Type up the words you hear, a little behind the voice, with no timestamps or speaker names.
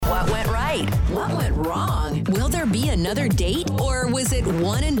Will there be another date, or was it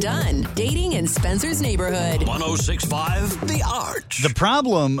one and done? Dating in Spencer's neighborhood. 106.5 The Arch. The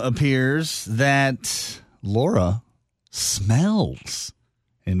problem appears that Laura smells,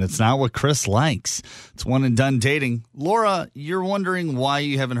 and it's not what Chris likes. It's one and done dating. Laura, you're wondering why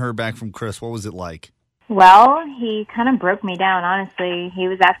you haven't heard back from Chris. What was it like? Well, he kind of broke me down, honestly. He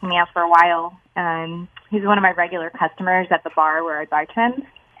was asking me out for a while. He's one of my regular customers at the bar where I bartend.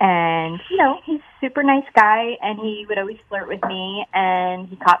 And, he's a super nice guy, and he would always flirt with me, and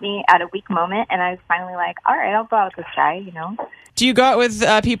he caught me at a weak moment, and I was finally like, all right, I'll go out with this guy, Do you go out with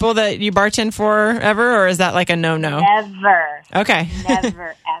people that you bartend for ever, or is that like a no-no? Never. Okay.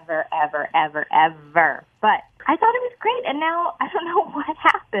 Never, ever, ever, ever, ever. But I thought it was great, and now I don't know what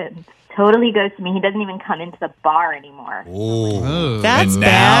happened. Totally ghosted me. He doesn't even come into the bar anymore. Oh, that's and now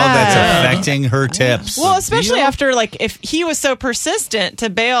bad. that's affecting her tips. Well, especially after, if he was so persistent to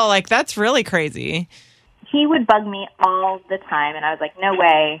bail, that's really crazy. He would bug me all the time, and I was like, no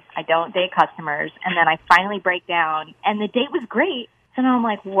way, I don't date customers. And then I finally break down, and the date was great. So now I'm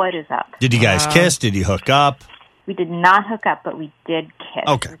like, what is up? Did you guys kiss? Did you hook up? We did not hook up, but we did kiss.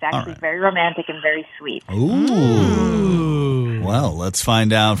 Okay, It was actually very romantic and very sweet. Ooh. Well, let's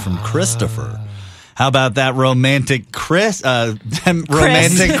find out from Christopher. How about that romantic Chris?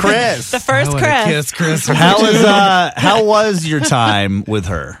 Romantic Chris. The first Chris. Kiss, Chris. How was your time with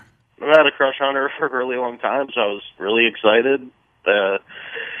her? I had a crush on her for a really long time, so I was really excited. But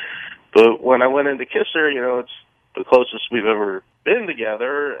when I went in to kiss her, it's the closest we've ever been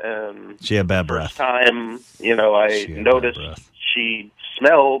together. And she had bad breath. First time, I noticed she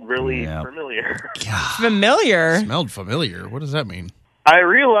smelled really familiar. Familiar? Smelled familiar? What does that mean? I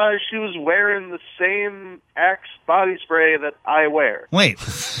realized she was wearing the same Axe body spray that I wear. Wait.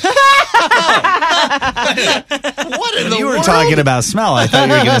 What in the You were world? talking about smell. I thought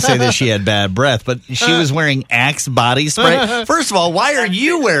you were going to say that she had bad breath, but she was wearing Axe body spray. First of all, why are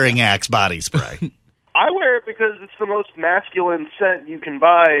you wearing Axe body spray? I wear it because it's the most masculine scent you can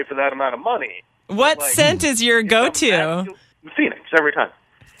buy for that amount of money. What scent is your go-to? Phoenix, every time.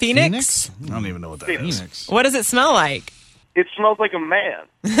 Phoenix? I don't even know what that is. What does it smell like? It smells like a man.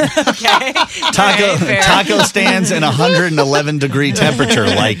 Okay. Taco stands in 111-degree temperature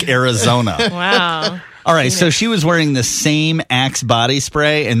like Arizona. Wow. All right, so she was wearing the same Axe body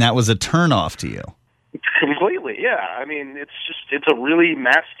spray, and that was a turnoff to you. Completely, yeah. I mean, it's a really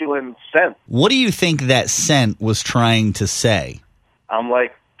masculine scent. What do you think that scent was trying to say? I'm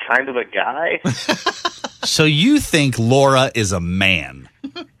like kind of a guy. So you think Laura is a man?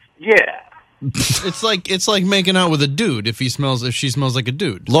 Yeah. It's like making out with a dude if she smells like a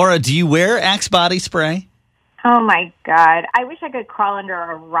dude. Laura, do you wear Axe body spray? Oh, my God. I wish I could crawl under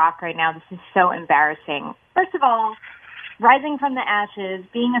a rock right now. This is so embarrassing. First of all, rising from the ashes,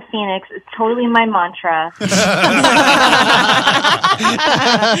 being a phoenix is totally my mantra.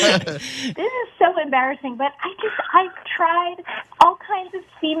 This is so embarrassing, but I've tried all kinds of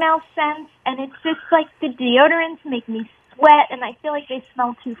female scents, and it's just like the deodorants make me sweat, and I feel like they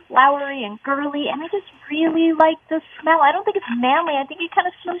smell too flowery and girly, and I just really like the smell. I don't think it's manly. I think it kind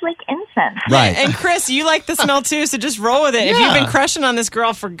of smells like incense. Right. And Chris, you like the smell too, so just roll with it. If you've been crushing on this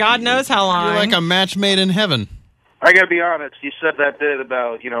girl for God knows how long. You're like a match made in heaven. I gotta be honest, you said that bit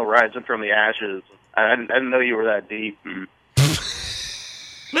about, rising from the ashes. I didn't know you were that deep.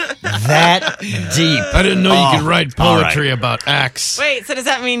 That deep. I didn't know you could write poetry right. about Axe. Wait, so does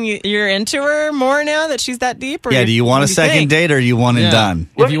that mean you're into her more now that she's that deep? Or Yeah, do you want a second date or you want it done?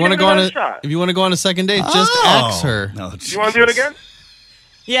 If you want to go on shot. if you want to go on a second date, just axe her. No, You want to do it again?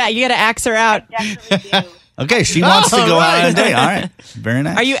 Yeah, you got to axe her out. Definitely do. Okay, she wants to go out on a date. All right. Very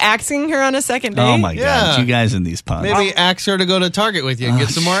nice. Are you axing her on a second date? Oh, my God. Yeah. You guys in these puns. Maybe axe her to go to Target with you and get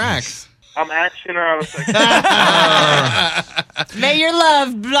some more Axe. I'm asking her on a second. May your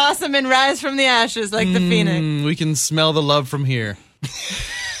love blossom and rise from the ashes like the phoenix. We can smell the love from here.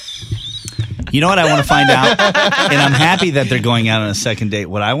 You know what I want to find out? And I'm happy that they're going out on a second date.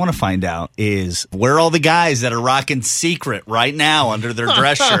 What I want to find out is where are all the guys that are rocking Secret right now under their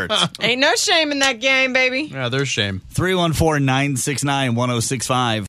dress shirts? Ain't no shame in that game, baby. Yeah, there's shame. 314-969-1065.